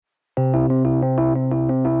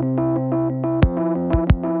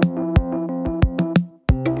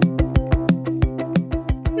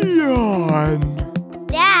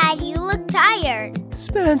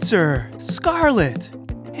Spencer, Scarlett.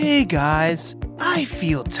 Hey guys, I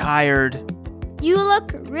feel tired. You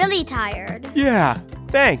look really tired. Yeah,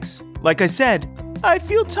 thanks. Like I said, I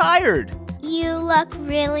feel tired. You look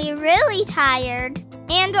really, really tired.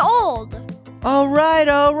 And old. All right.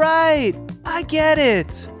 I get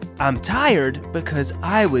it. I'm tired because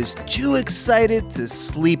I was too excited to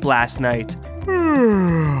sleep last night.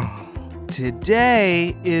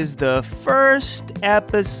 Today is the first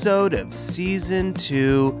episode of Season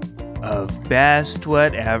 2 of Best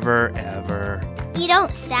Whatever Ever. You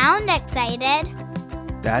don't sound excited.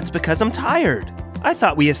 That's because I'm tired. I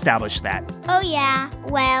thought we established that. Oh yeah,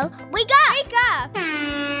 well, wake up!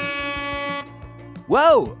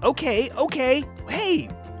 Whoa, okay. Hey,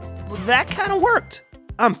 that kind of worked.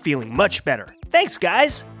 I'm feeling much better. Thanks,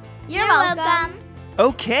 guys. You're welcome.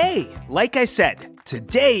 Okay, like I said,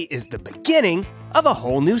 today is the beginning of a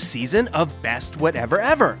whole new season of Best Whatever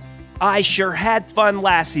Ever. I sure had fun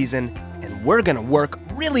last season, and we're gonna work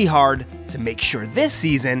really hard to make sure this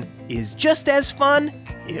season is just as fun,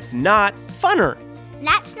 if not funner.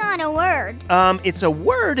 That's not a word. It's a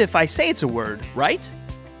word if I say it's a word, right?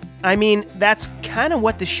 I mean, that's kind of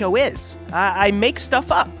what the show is. I make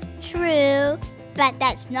stuff up. True, but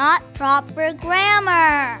that's not proper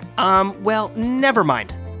grammar. Well, never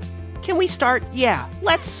mind. Can we start? Yeah,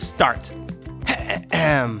 let's start.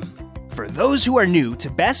 For those who are new to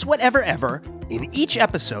Best Whatever Ever, in each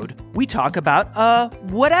episode, we talk about a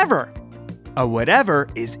whatever. A whatever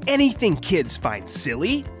is anything kids find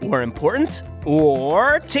silly or important.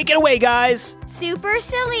 Or take it away, guys. Super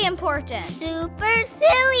silly important. Super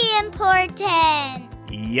silly important.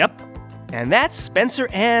 Yep. And that's Spencer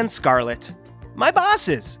and Scarlett, my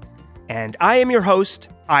bosses. And I am your host,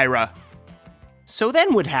 Ira. So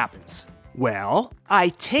then what happens? Well, I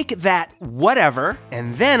take that whatever,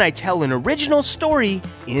 and then I tell an original story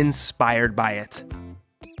inspired by it.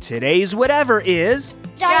 Today's whatever is...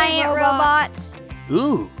 Giant robots.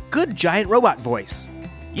 Ooh, good giant robot voice.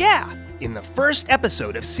 Yeah, in the first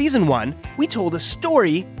episode of Season 1, we told a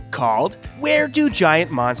story called Where Do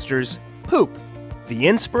Giant Monsters Poop? The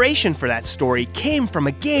inspiration for that story came from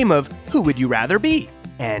a game of Who Would You Rather Be?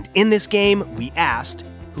 And in this game, we asked,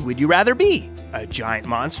 who would you rather be? A giant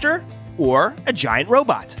monster or a giant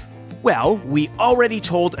robot? Well, we already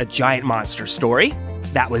told a giant monster story.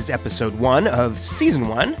 That was episode 1 of Season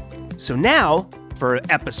 1. So now, for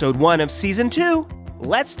episode 1 of Season 2,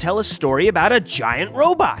 let's tell a story about a giant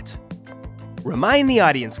robot. Remind the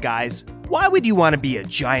audience, guys, why would you want to be a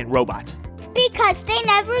giant robot? Because they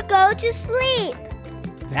never go to sleep.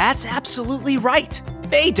 That's absolutely right.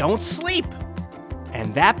 They don't sleep.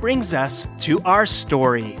 And that brings us to our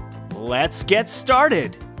story. Let's get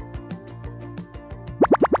started.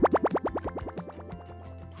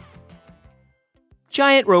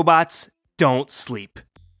 Giant robots don't sleep.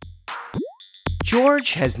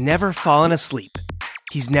 George has never fallen asleep.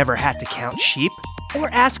 He's never had to count sheep or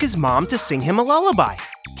ask his mom to sing him a lullaby.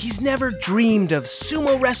 He's never dreamed of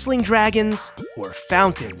sumo wrestling dragons or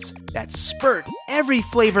fountains that spurt every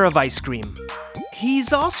flavor of ice cream.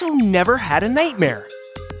 He's also never had a nightmare,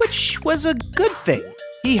 which was a good thing.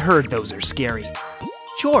 He heard those are scary.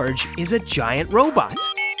 George is a giant robot,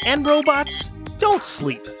 and robots don't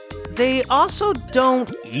sleep. They also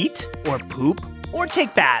don't eat or poop or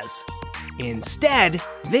take baths. Instead,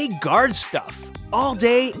 they guard stuff all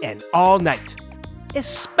day and all night,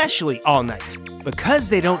 especially all night. Because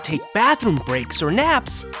they don't take bathroom breaks or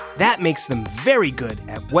naps, that makes them very good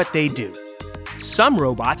at what they do. Some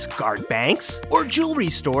robots guard banks or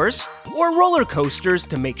jewelry stores or roller coasters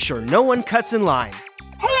to make sure no one cuts in line.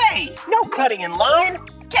 Hey, no cutting in line!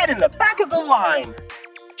 Get in the back of the line!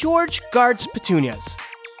 George guards petunias.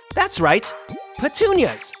 That's right,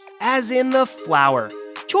 petunias, as in the flower.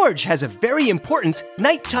 George has a very important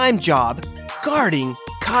nighttime job guarding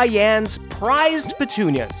Cayenne's prized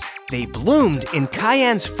petunias. They bloomed in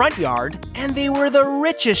Cayenne's front yard, and they were the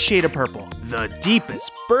richest shade of purple, the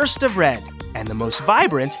deepest burst of red, and the most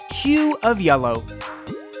vibrant hue of yellow.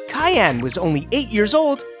 Cayenne was only 8 years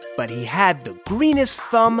old, but he had the greenest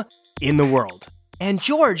thumb in the world. And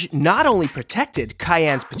George not only protected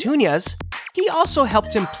Cayenne's petunias, he also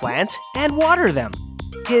helped him plant and water them.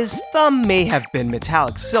 His thumb may have been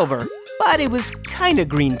metallic silver, but it was kinda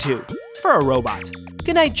green too, for a robot.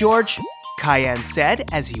 Good night, George, Cayenne said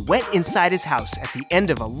as he went inside his house at the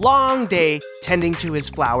end of a long day tending to his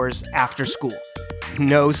flowers after school.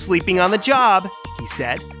 No sleeping on the job, he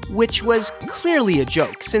said, which was clearly a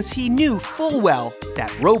joke since he knew full well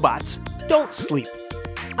that robots don't sleep.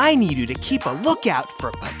 I need you to keep a lookout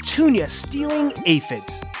for petunia-stealing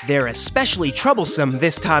aphids. They're especially troublesome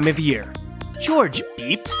this time of year. George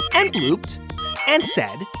beeped and blooped and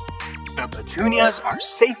said, "The petunias are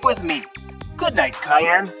safe with me. Good night,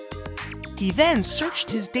 Cayenne." He then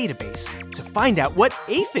searched his database to find out what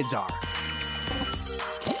aphids are.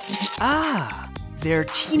 Ah, they're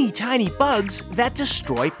teeny tiny bugs that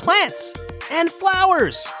destroy plants and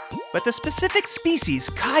flowers. But the specific species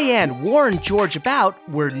Cayenne warned George about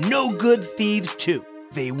were no good thieves too.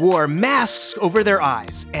 They wore masks over their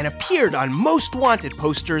eyes and appeared on most wanted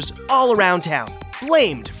posters all around town,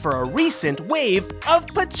 blamed for a recent wave of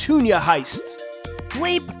petunia heists.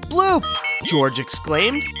 "Bleep bloop," George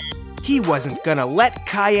exclaimed. He wasn't gonna let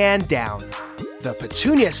Cayenne down. The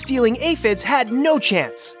petunia-stealing aphids had no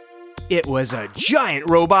chance. It was a giant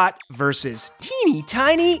robot versus teeny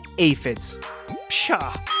tiny aphids.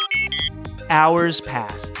 Pshaw. Hours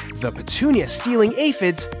passed. The petunia-stealing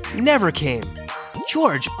aphids never came.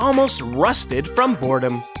 George almost rusted from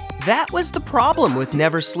boredom. That was the problem with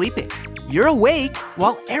never sleeping. You're awake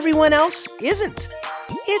while everyone else isn't.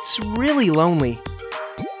 It's really lonely.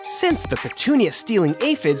 Since the petunia-stealing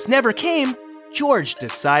aphids never came, George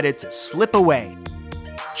decided to slip away.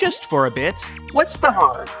 Just for a bit, what's the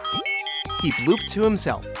harm? He blooped to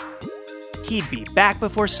himself. He'd be back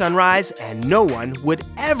before sunrise and no one would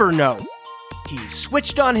ever know. He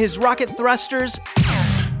switched on his rocket thrusters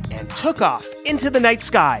and took off into the night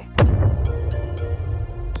sky.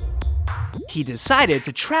 He decided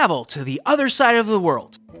to travel to the other side of the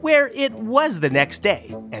world, where it was the next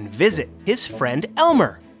day, and visit his friend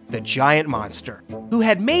Elmer, the giant monster, who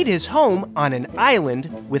had made his home on an island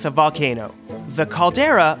with a volcano. The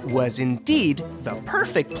caldera was indeed the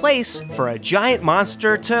perfect place for a giant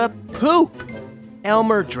monster to poop.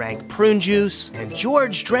 Elmer drank prune juice, and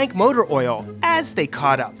George drank motor oil as they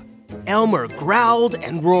caught up. Elmer growled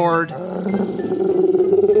and roared,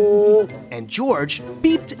 and George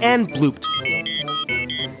beeped and blooped.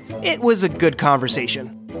 It was a good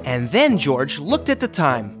conversation. And then George looked at the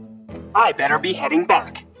time. "I better be heading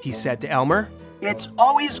back," he said to Elmer. "It's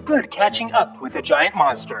always good catching up with a giant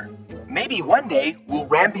monster. Maybe one day we'll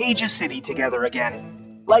rampage a city together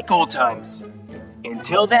again, like old times.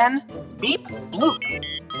 Until then, beep bloop."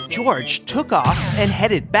 George took off and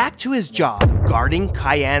headed back to his job guarding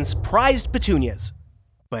Cayenne's prized petunias.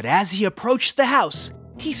 But as he approached the house,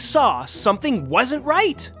 he saw something wasn't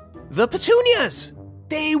right. The petunias!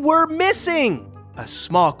 They were missing! A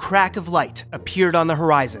small crack of light appeared on the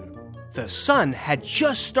horizon. The sun had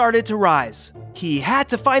just started to rise. He had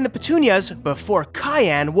to find the petunias before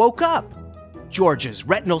Cayenne woke up. George's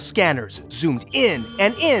retinal scanners zoomed in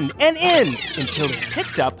and in and in until they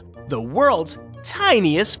picked up the world's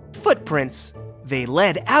tiniest footprints. They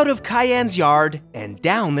led out of Cayenne's yard and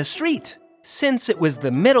down the street. Since it was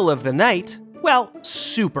the middle of the night, well,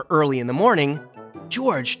 super early in the morning,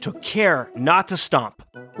 George took care not to stomp,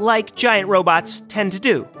 like giant robots tend to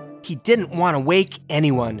do. He didn't want to wake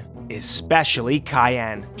anyone, especially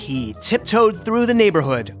Cayenne. He tiptoed through the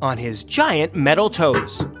neighborhood on his giant metal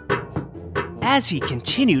toes. As he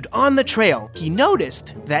continued on the trail, he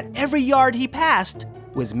noticed that every yard he passed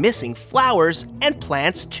was missing flowers and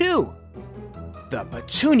plants too. The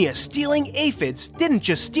petunia-stealing aphids didn't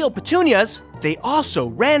just steal petunias, they also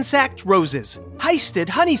ransacked roses, heisted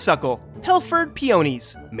honeysuckle, pilfered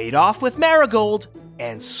peonies, made off with marigold,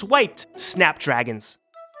 and swiped snapdragons.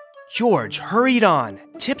 George hurried on,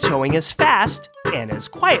 tiptoeing as fast and as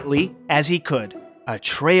quietly as he could. A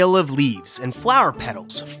trail of leaves and flower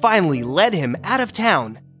petals finally led him out of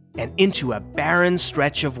town and into a barren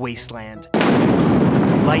stretch of wasteland.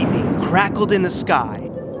 Lightning crackled in the sky,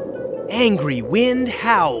 angry wind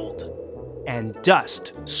howled, and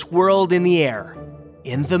dust swirled in the air.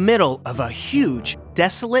 In the middle of a huge,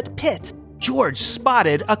 desolate pit, George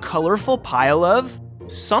spotted a colorful pile of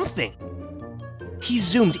something. He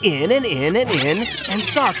zoomed in and in and in and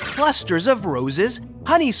saw clusters of roses,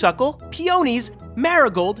 honeysuckle, peonies,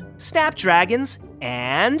 marigold, snapdragons,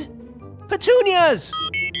 and petunias!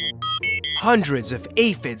 Hundreds of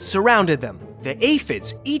aphids surrounded them. The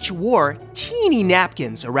aphids each wore teeny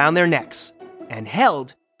napkins around their necks and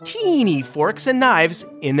held teeny forks and knives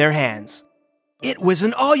in their hands. It was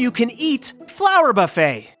an all-you-can-eat flower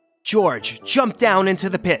buffet. George jumped down into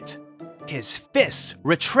the pit. His fists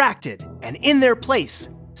retracted, and in their place,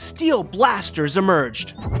 steel blasters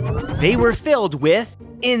emerged. They were filled with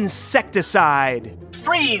insecticide.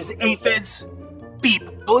 "Freeze, aphids!" Beep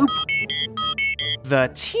bloop.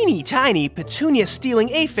 The teeny tiny petunia-stealing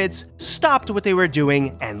aphids stopped what they were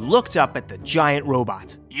doing and looked up at the giant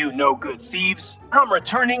robot. "You no good thieves, I'm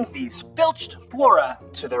returning these filched flora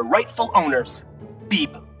to their rightful owners.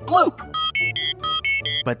 Beep bloop."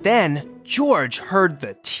 But then George heard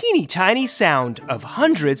the teeny tiny sound of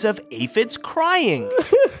hundreds of aphids crying.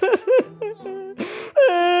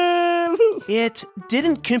 It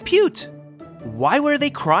didn't compute. Why were they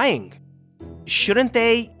crying? Shouldn't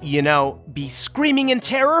they, be screaming in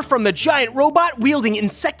terror from the giant robot wielding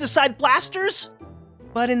insecticide blasters?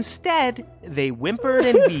 But instead, they whimpered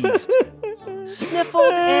and wheezed,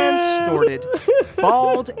 sniffled and snorted,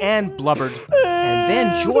 bawled and blubbered. And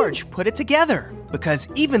then George put it together, because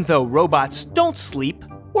even though robots don't sleep,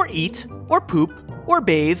 or eat, or poop, or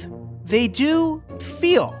bathe, they do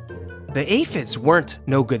feel. The aphids weren't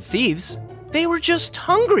no good thieves. They were just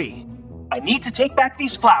hungry. I need to take back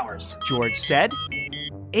these flowers, George said.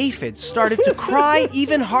 Aphids started to cry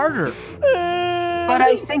even harder. But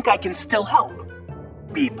I think I can still help.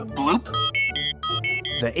 Beep bloop.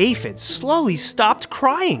 The aphids slowly stopped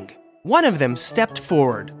crying. One of them stepped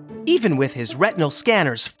forward. Even with his retinal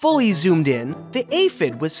scanners fully zoomed in, the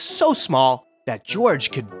aphid was so small that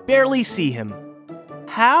George could barely see him.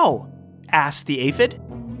 How? Asked the aphid.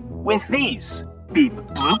 With these. Beep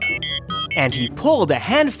bloop. And he pulled a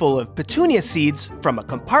handful of petunia seeds from a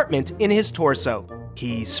compartment in his torso.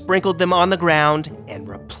 He sprinkled them on the ground and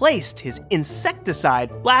replaced his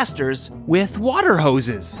insecticide blasters with water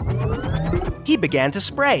hoses. He began to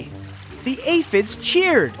spray. The aphids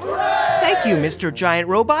cheered. Hooray! Thank you, Mr. Giant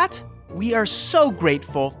Robot. We are so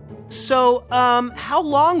grateful. So, how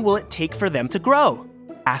long will it take for them to grow?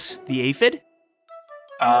 Asked the aphid.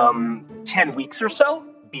 10 weeks or so?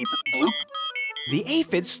 Beep bloop. The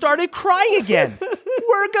aphids started crying again.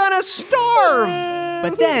 We're gonna starve!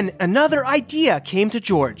 But then another idea came to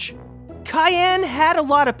George. Cayenne had a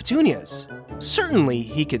lot of petunias. Certainly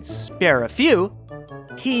he could spare a few.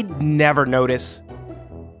 He'd never notice.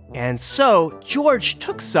 And so George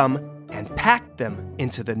took some and packed them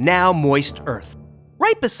into the now moist earth,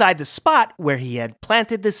 right beside the spot where he had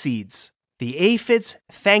planted the seeds. The aphids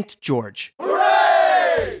thanked George.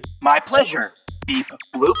 Hooray! My pleasure. Beep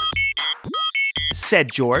bloop.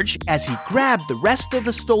 Said George as he grabbed the rest of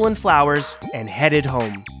the stolen flowers and headed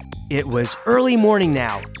home. It was early morning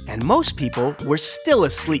now, and most people were still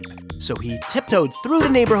asleep, so he tiptoed through the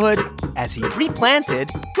neighborhood as he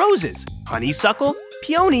replanted roses, honeysuckle,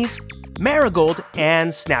 peonies, marigold,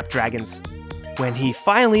 and snapdragons. When he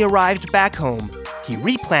finally arrived back home, he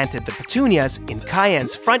replanted the petunias in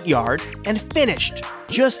Cayenne's front yard and finished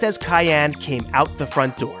just as Cayenne came out the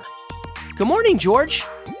front door. Good morning, George,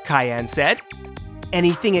 Cayenne said.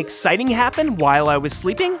 Anything exciting happen while I was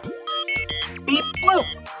sleeping? Beep bloop.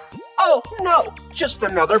 Oh, no, just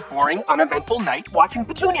another boring, uneventful night watching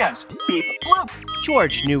petunias. Beep bloop.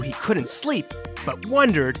 George knew he couldn't sleep, but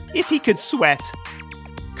wondered if he could sweat.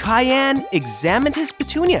 Cayenne examined his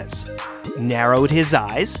petunias, narrowed his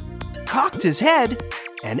eyes, cocked his head,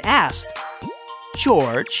 and asked,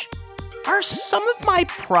 George, are some of my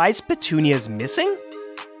prized petunias missing?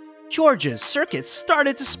 George's circuits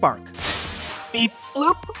started to spark. Beep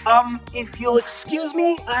bloop, if you'll excuse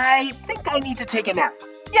me, I think I need to take a nap.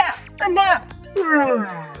 Yeah, a nap.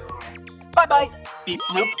 Bye-bye, beep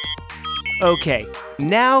bloop. Okay,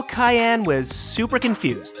 now Cayenne was super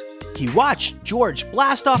confused. He watched George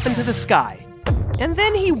blast off into the sky, and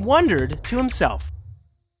then he wondered to himself,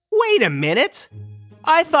 wait a minute,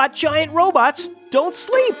 I thought giant robots don't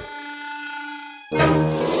sleep.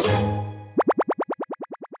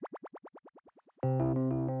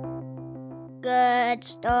 Good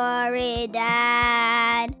story,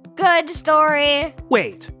 Dad. Good story.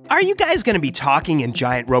 Wait, are you guys gonna be talking in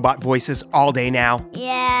giant robot voices all day now?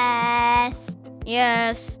 Yes.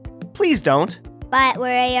 Yes. Please don't. But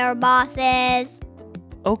we're your bosses.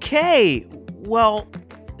 Okay, well,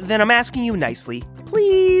 then I'm asking you nicely.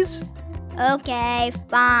 Please? Okay,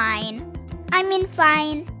 fine.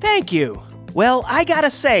 Fine. Thank you. Well, I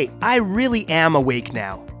gotta say, I really am awake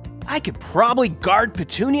now. I could probably guard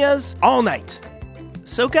petunias all night.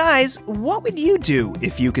 So guys, what would you do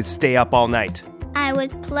if you could stay up all night? I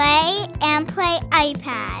would play and play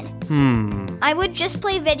iPad. I would just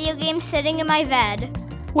play video games sitting in my bed.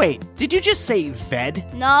 Wait, did you just say ved?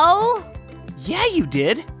 No, Yeah, you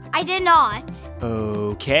did. I did not.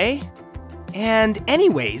 Okay. And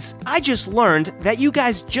anyways, I just learned that you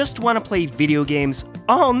guys just want to play video games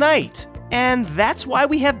all night. And that's why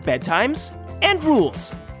we have bedtimes and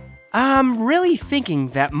rules. I'm really thinking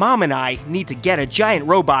that Mom and I need to get a giant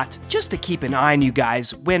robot just to keep an eye on you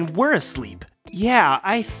guys when we're asleep. Yeah,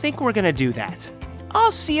 I think we're gonna do that.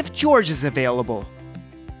 I'll see if George is available.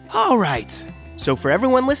 All right. So for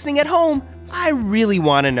everyone listening at home, I really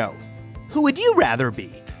want to know, who would you rather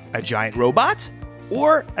be? A giant robot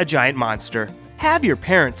or a giant monster? Have your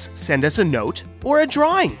parents send us a note or a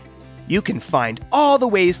drawing. You can find all the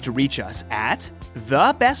ways to reach us at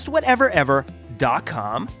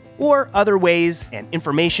thebestwhateverever.com, or other ways and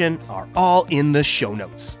information are all in the show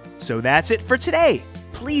notes. So that's it for today.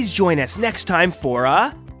 Please join us next time for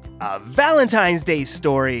a Valentine's Day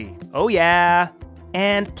story. Oh yeah.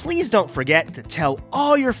 And please don't forget to tell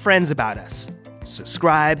all your friends about us.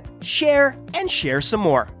 Subscribe, share, and share some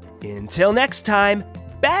more. Until next time,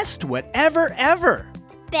 best whatever ever.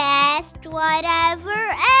 Best whatever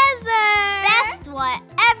ever. Best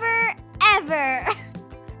whatever ever.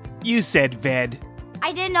 You said Ved.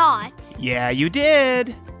 I did not. Yeah, you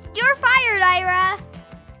did. You're fired, Ira.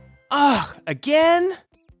 Ugh, again?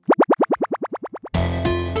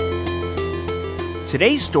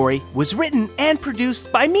 Today's story was written and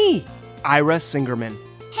produced by me, Ira Singerman,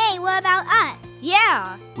 Hey, what about us?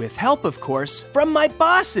 Yeah. with help, of course, from my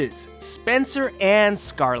bosses, Spencer and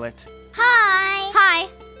Scarlett. Hi. Hi.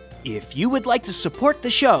 If you would like to support the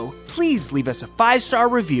show, please leave us a 5-star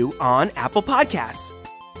review on Apple Podcasts.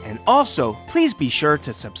 And also, please be sure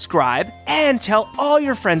to subscribe and tell all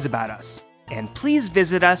your friends about us. And please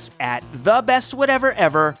visit us at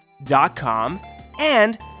thebestwhateverever.com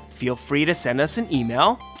and feel free to send us an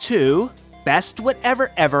email to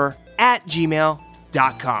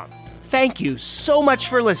bestwhateverever@gmail.com. Thank you so much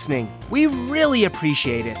for listening. We really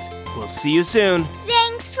appreciate it. We'll see you soon.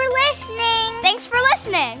 Thanks for listening. Thanks for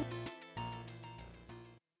listening.